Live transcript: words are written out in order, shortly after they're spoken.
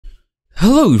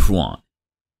Hello everyone,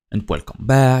 and welcome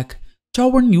back to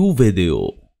our new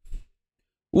video.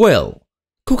 Well,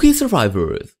 Cookie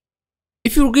Survivors.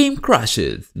 If your game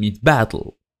crashes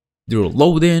mid-battle, during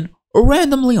loading, or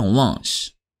randomly on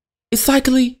launch, it's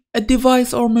likely a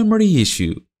device or memory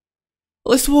issue.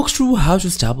 Let's walk through how to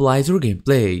stabilize your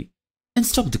gameplay and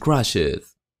stop the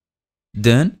crashes.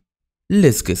 Then,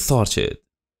 let's get started.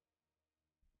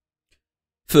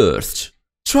 First,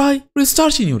 try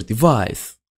restarting your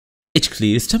device. It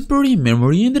clears temporary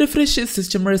memory and refreshes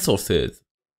system resources.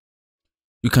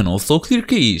 You can also clear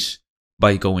cache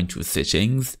by going to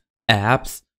Settings,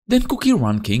 Apps, then Cookie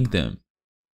Run Kingdom.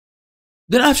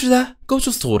 Then after that, go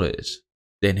to Storage,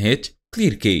 then hit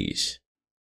Clear Cache.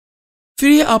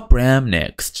 Free up RAM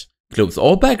next. Close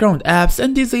all background apps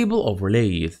and disable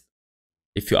overlays.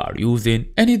 If you are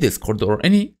using any Discord or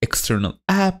any external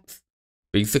apps,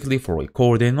 basically for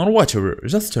recording or whatever,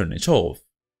 just turn it off.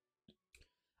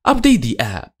 Update the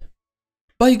app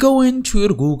by going to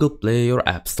your Google Play or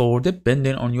App Store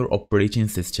depending on your operating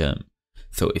system.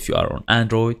 So if you are on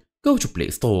Android, go to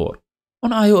Play Store. On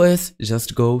iOS,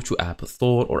 just go to App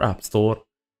Store or App Store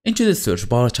into the search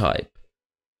bar type.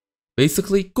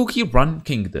 Basically, Cookie Run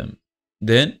Kingdom.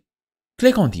 Then,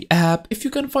 click on the app. If you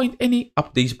can find any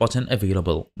update button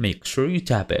available, make sure you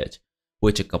tap it.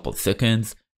 Wait a couple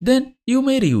seconds, then you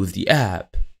may reuse the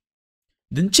app.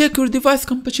 Then check your device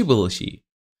compatibility.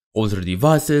 Older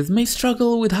devices may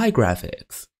struggle with high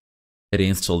graphics.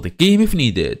 Reinstall the game if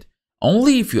needed,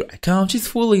 only if your account is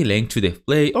fully linked to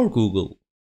Display or Google.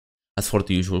 As for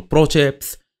the usual pro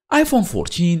tips, iPhone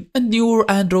 14 and newer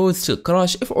Android still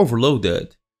crash if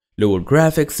overloaded. Lower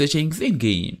graphics settings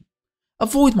in-game.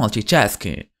 Avoid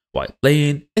multitasking while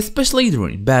playing, especially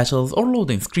during battles or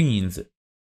loading screens.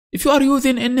 If you are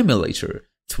using an emulator,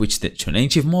 switch to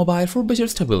native mobile for better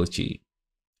stability.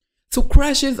 So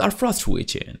crashes are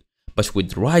frustrating, but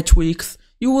with the right tweaks,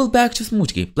 you will back to smooth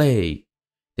gameplay.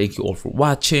 Thank you all for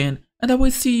watching, and I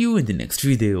will see you in the next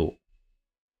video.